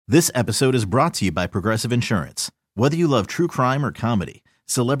This episode is brought to you by Progressive Insurance. Whether you love true crime or comedy,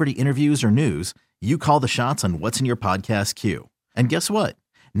 celebrity interviews or news, you call the shots on what's in your podcast queue. And guess what?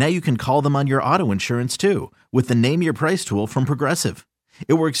 Now you can call them on your auto insurance too with the Name Your Price tool from Progressive.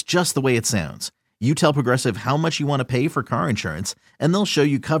 It works just the way it sounds. You tell Progressive how much you want to pay for car insurance, and they'll show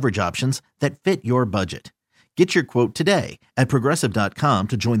you coverage options that fit your budget. Get your quote today at Progressive.com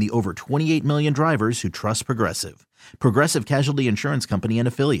to join the over 28 million drivers who trust Progressive. Progressive Casualty Insurance Company and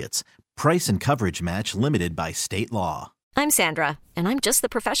Affiliates. Price and coverage match limited by state law. I'm Sandra, and I'm just the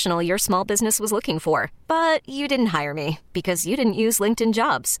professional your small business was looking for. But you didn't hire me because you didn't use LinkedIn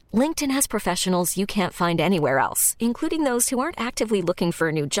Jobs. LinkedIn has professionals you can't find anywhere else, including those who aren't actively looking for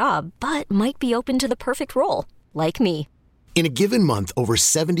a new job, but might be open to the perfect role, like me. In a given month, over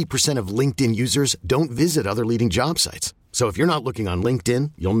 70% of LinkedIn users don't visit other leading job sites. So if you're not looking on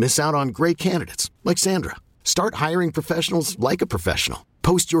LinkedIn, you'll miss out on great candidates like Sandra. Start hiring professionals like a professional.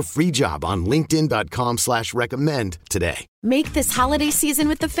 Post your free job on linkedin.com/recommend today. Make this holiday season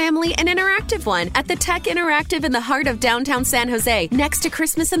with the family an interactive one at the Tech Interactive in the heart of downtown San Jose, next to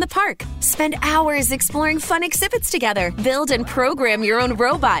Christmas in the Park. Spend hours exploring fun exhibits together. Build and program your own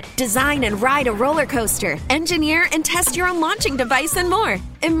robot. Design and ride a roller coaster. Engineer and test your own launching device and more.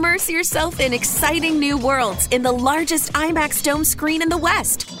 Immerse yourself in exciting new worlds in the largest IMAX dome screen in the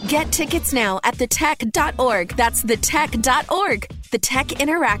West. Get tickets now at thetech.org. That's thetech.org. The Tech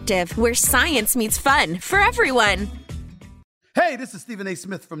Interactive, where science meets fun for everyone. Hey, this is Stephen A.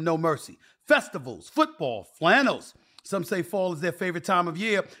 Smith from No Mercy. Festivals, football, flannels. Some say fall is their favorite time of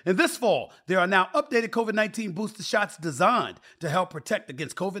year. And this fall, there are now updated COVID-19 booster shots designed to help protect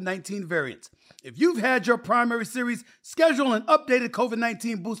against COVID-19 variants. If you've had your primary series, schedule an updated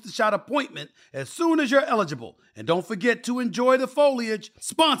COVID-19 booster shot appointment as soon as you're eligible. And don't forget to enjoy the foliage,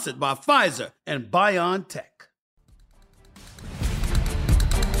 sponsored by Pfizer and BioNTech.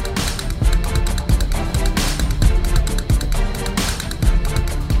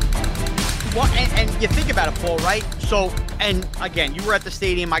 Well, and you think about it, Paul, right? So, and again, you were at the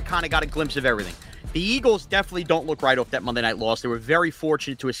stadium. I kind of got a glimpse of everything. The Eagles definitely don't look right off that Monday night loss. They were very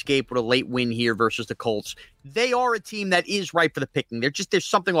fortunate to escape with a late win here versus the Colts. They are a team that is ripe for the picking. There's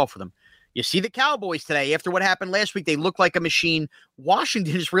something off with them. You see the Cowboys today. After what happened last week, they look like a machine.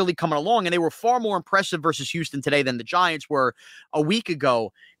 Washington is really coming along, and they were far more impressive versus Houston today than the Giants were a week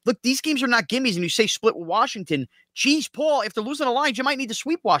ago. Look, these games are not gimmies, and you say split with Washington. Geez, Paul, if they're losing the lines, you might need to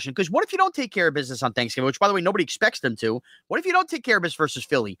sweep Washington. Because what if you don't take care of business on Thanksgiving, which, by the way, nobody expects them to? What if you don't take care of business versus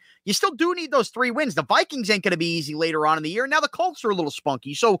Philly? You still do need those 3 wins. The Vikings ain't going to be easy later on in the year. Now the Colts are a little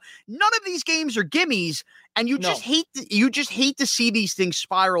spunky. So none of these games are gimmies, and you just hate to see these things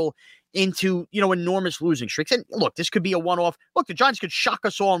spiral into, enormous losing streaks. And look, this could be a one-off. Look, the Giants could shock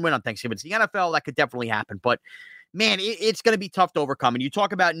us all and win on Thanksgiving. It's the NFL. That could definitely happen. But, man, it's going to be tough to overcome. And you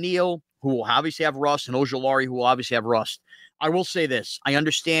talk about Neal, who will obviously have rust, and Ojulari, who will obviously have rust. I will say this. I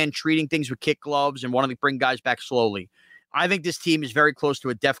understand treating things with kid gloves and wanting to bring guys back slowly. I think this team is very close to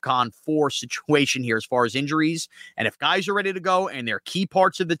a DEFCON 4 situation here as far as injuries. And if guys are ready to go and they're key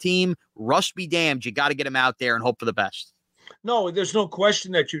parts of the team, rust be damned, you got to get them out there and hope for the best. No, there's no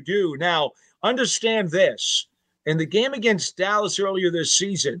question that you do. Now, understand this. In the game against Dallas earlier this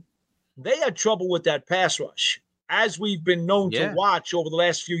season, they had trouble with that pass rush, as we've been known to watch over the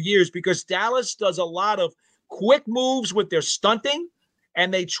last few years, because Dallas does a lot of quick moves with their stunting,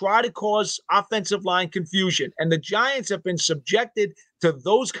 and they try to cause offensive line confusion. And the Giants have been subjected to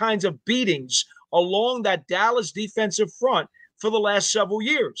those kinds of beatings along that Dallas defensive front for the last several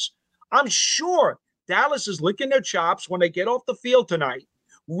years. I'm sure Dallas is licking their chops when they get off the field tonight,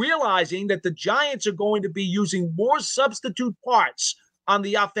 realizing that the Giants are going to be using more substitute parts on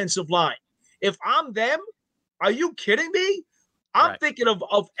the offensive line. If I'm them, are you kidding me? I'm thinking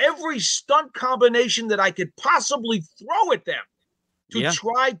of every stunt combination that I could possibly throw at them to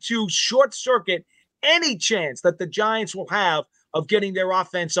try to short circuit any chance that the Giants will have of getting their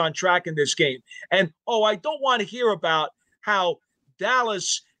offense on track in this game. And, I don't want to hear about how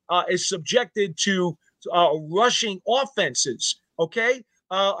Dallas is subjected to rushing offenses, okay?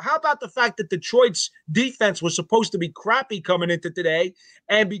 How about the fact that Detroit's defense was supposed to be crappy coming into today,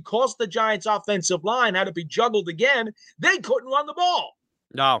 and because the Giants' offensive line had to be juggled again, they couldn't run the ball.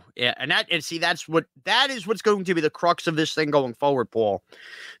 No, yeah, that is what's going to be the crux of this thing going forward, Paul.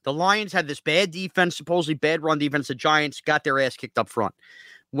 The Lions had this bad defense, supposedly bad run defense. The Giants got their ass kicked up front.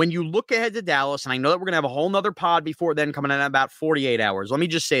 When you look ahead to Dallas, and I know that we're going to have a whole nother pod before then coming in about 48 hours, let me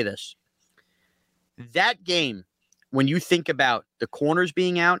just say this. That game when you think about the corners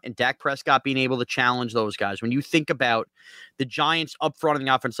being out and Dak Prescott being able to challenge those guys, when you think about the Giants up front on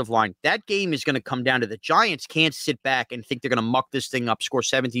the offensive line, that game is going to come down to the Giants can't sit back and think they're going to muck this thing up, score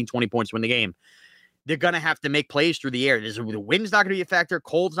 17, 20 points, win the game. They're going to have to make plays through the air. The wind's not going to be a factor.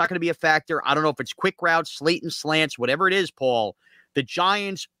 Cold's not going to be a factor. I don't know if it's quick routes, slant and slants, whatever it is, Paul. The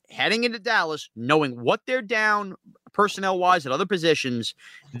Giants heading into Dallas, knowing what they're down personnel-wise at other positions,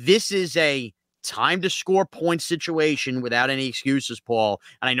 this is a time to score point situation without any excuses, Paul.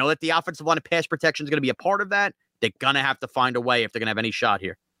 And I know that the offensive line of pass protection is going to be a part of that. They're going to have to find a way if they're going to have any shot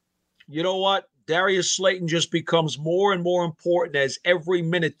here. You know what? Darius Slayton just becomes more and more important as every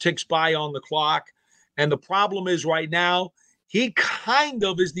minute ticks by on the clock. And the problem is right now, he kind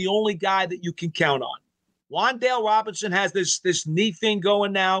of is the only guy that you can count on. Wan'Dale Robinson has this knee thing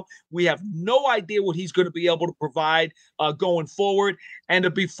going now. We have no idea what he's going to be able to provide going forward. And to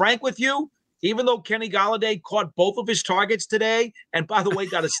be frank with you, even though Kenny Golladay caught both of his targets today, and by the way,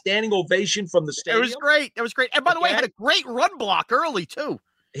 got a standing ovation from the stadium. It was great. It was great. And by the way, had a great run block early, too.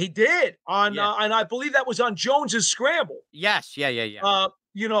 He did. And I believe that was on Jones's scramble. Yes. Yeah.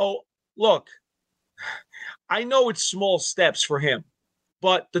 Look, I know it's small steps for him,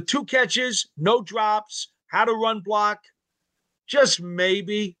 but the 2 catches, no drops, how to run block, just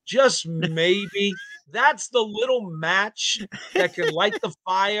maybe, that's the little match that can light the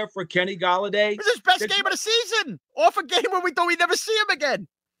fire for Kenny Golladay. This is his best game of the season. Off a game where we thought we'd never see him again.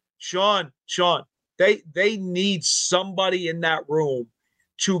 Sean, they need somebody in that room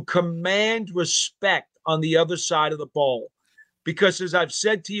to command respect on the other side of the ball. Because as I've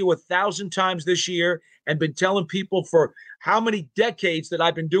said to you 1,000 times this year and been telling people for how many decades that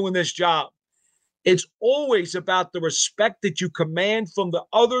I've been doing this job, it's always about the respect that you command from the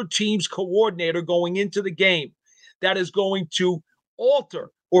other team's coordinator going into the game that is going to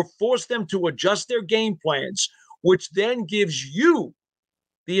alter or force them to adjust their game plans, which then gives you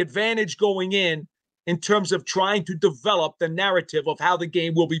the advantage going in terms of trying to develop the narrative of how the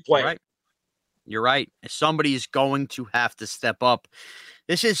game will be played. Right. You're right. Somebody's going to have to step up.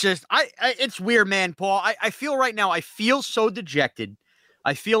 This is just, it's weird, man, Paul. I feel right now, I feel so dejected.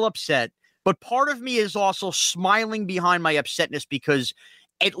 I feel upset. But part of me is also smiling behind my upsetness because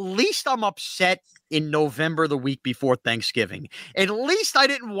at least I'm upset in November, the week before Thanksgiving. At least I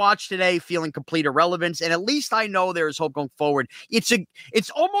didn't watch today feeling complete irrelevance, and at least I know there is hope going forward. It's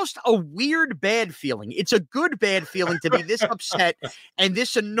almost a weird bad feeling. It's a good bad feeling to be this upset and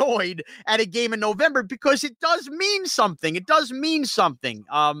this annoyed at a game in November because it does mean something. It does mean something.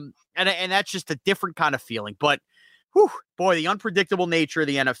 And that's just a different kind of feeling. But whew, boy, the unpredictable nature of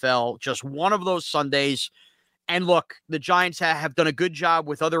the NFL, just one of those Sundays. And look, the Giants have done a good job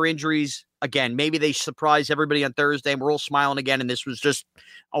with other injuries. Again, maybe they surprised everybody on Thursday and we're all smiling again. And this was just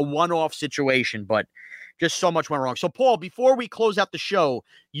a one-off situation, but just so much went wrong. So, Paul, before we close out the show,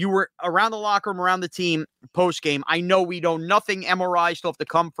 you were around the locker room, around the team post-game. I know we know nothing. MRI still have to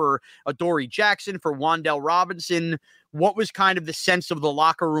come for Adoree Jackson, for Wan'Dale Robinson. What was kind of the sense of the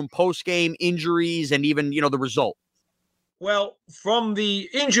locker room post-game, injuries, and even, the result? Well, from the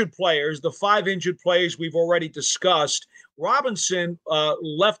injured players, the 5 injured players we've already discussed, Robinson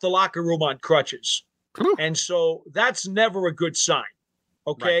left the locker room on crutches. And so that's never a good sign.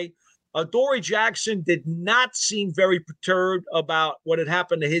 Okay. Right. Adoree Jackson did not seem very perturbed about what had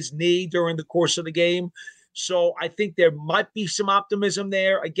happened to his knee during the course of the game. So I think there might be some optimism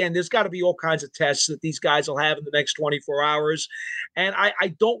there. Again, there's got to be all kinds of tests that these guys will have in the next 24 hours. And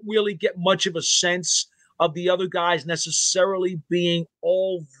I don't really get much of a sense of the other guys necessarily being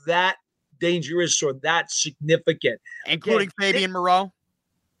all that dangerous or that significant. Including Fabian Moreau?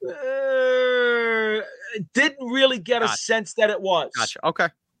 Didn't really get a sense that it was. Gotcha. Okay.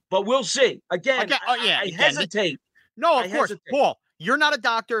 But we'll see. Again, I hesitate. No, of course. Paul, you're not a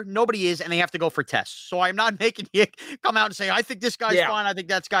doctor. Nobody is, and they have to go for tests. So I'm not making you come out and say, I think this guy's fine. I think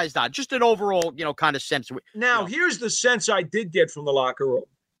that guy's not. Just an overall, kind of sense. Now, here's the sense I did get from the locker room.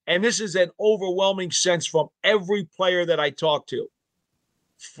 And this is an overwhelming sense from every player that I talk to.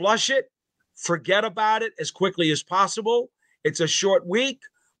 Flush it. Forget about it as quickly as possible. It's a short week.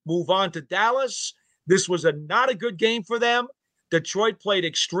 Move on to Dallas. This was not a good game for them. Detroit played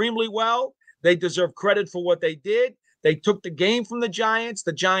extremely well. They deserve credit for what they did. They took the game from the Giants.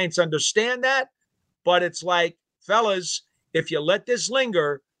 The Giants understand that. But it's like, fellas, if you let this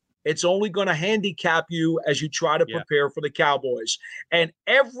linger, it's only going to handicap you as you try to prepare for the Cowboys. And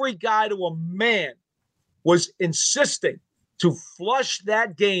every guy to a man was insisting to flush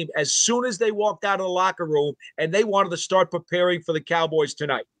that game as soon as they walked out of the locker room, and they wanted to start preparing for the Cowboys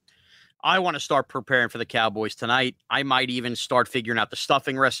tonight. I want to start preparing for the Cowboys tonight. I might even start figuring out the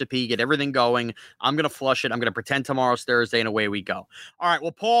stuffing recipe, get everything going. I'm going to flush it. I'm going to pretend tomorrow's Thursday, and away we go. All right.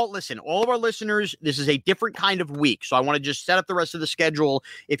 Well, Paul, listen, all of our listeners, this is a different kind of week. So I want to just set up the rest of the schedule.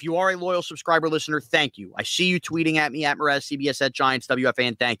 If you are a loyal subscriber listener, thank you. I see you tweeting at me at Mraz, CBS at Giants,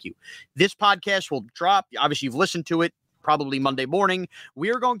 WFAN. Thank you. This podcast will drop. Obviously, you've listened to it. Probably Monday morning.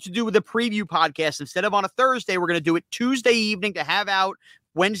 We are going to do the preview podcast. Instead of on a Thursday, we're going to do it Tuesday evening to have out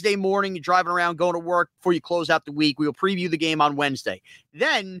Wednesday morning. You're driving around, going to work before you close out the week. We will preview the game on Wednesday.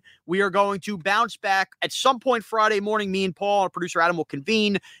 Then we are going to bounce back at some point Friday morning. Me and Paul, our producer Adam, will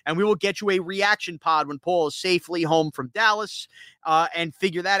convene, and we will get you a reaction pod when Paul is safely home from Dallas and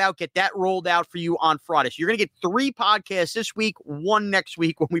figure that out, get that rolled out for you on Friday. So you're going to get 3 podcasts this week, 1 next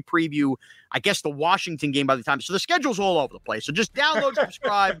week when we preview, I guess, the Washington game by the time. So the schedule's all over the place. So just download,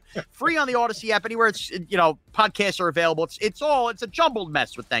 subscribe, free on the Odyssey app, anywhere it's, podcasts are available. It's a jumbled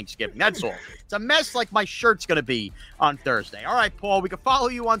mess with Thanksgiving. That's all. It's a mess like my shirt's going to be on Thursday. All right, Paul, we can follow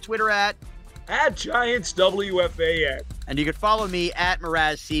you on Twitter at Giants WFAN. And you can follow me at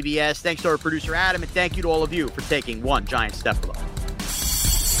Mraz CBS. Thanks to our producer Adam, and thank you to all of you for taking one giant step below.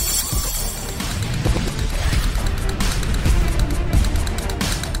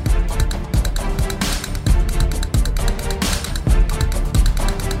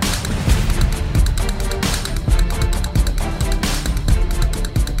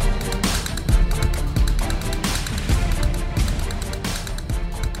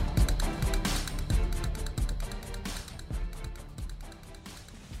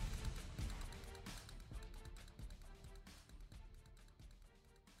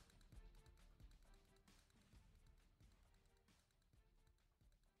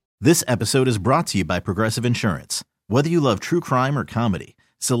 This episode is brought to you by Progressive Insurance. Whether you love true crime or comedy,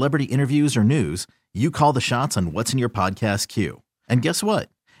 celebrity interviews or news, you call the shots on what's in your podcast queue. And guess what?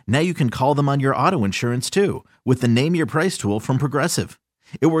 Now you can call them on your auto insurance too with the Name Your Price tool from Progressive.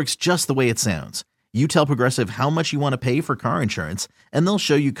 It works just the way it sounds. You tell Progressive how much you want to pay for car insurance, and they'll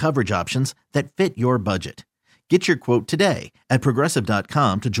show you coverage options that fit your budget. Get your quote today at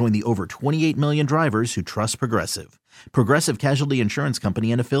Progressive.com to join the over 28 million drivers who trust Progressive. Progressive Casualty Insurance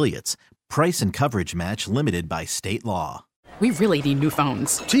Company and Affiliates. Price and coverage match limited by state law. We really need new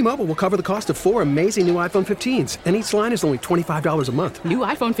phones. T-Mobile will cover the cost of 4 amazing new iPhone 15s, and each line is only $25 a month. New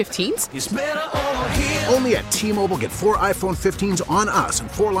iPhone 15s? It's better over here. Only at T-Mobile, get 4 iPhone 15s on us and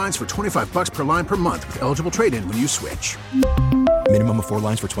 4 lines for $25 per line per month with eligible trade-in when you switch. Minimum of 4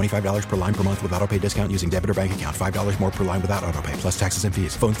 lines for $25 per line per month with autopay discount using debit or bank account. $5 more per line without autopay, plus taxes and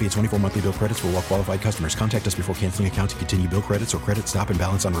fees. Phone fee at 24 monthly bill credits for well-qualified customers. Contact us before canceling account to continue bill credits or credit stop and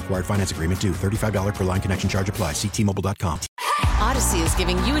balance on required finance agreement due. $35 per line connection charge applies. See T-Mobile.com. Odyssey is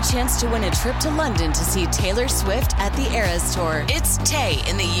giving you a chance to win a trip to London to see Taylor Swift at the Eras Tour. It's Tay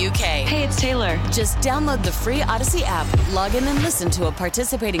in the UK. Hey, it's Taylor. Just download the free Odyssey app, log in and listen to a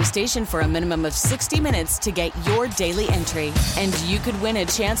participating station for a minimum of 60 minutes to get your daily entry. And you could win a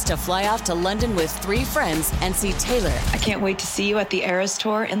chance to fly off to London with 3 friends and see Taylor. I can't wait to see you at the Eras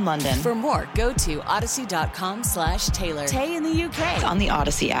Tour in London. For more, go to odyssey.com/Taylor. Tay in the UK. On the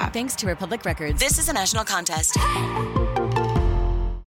Odyssey app. Thanks to Republic Records. This is a national contest.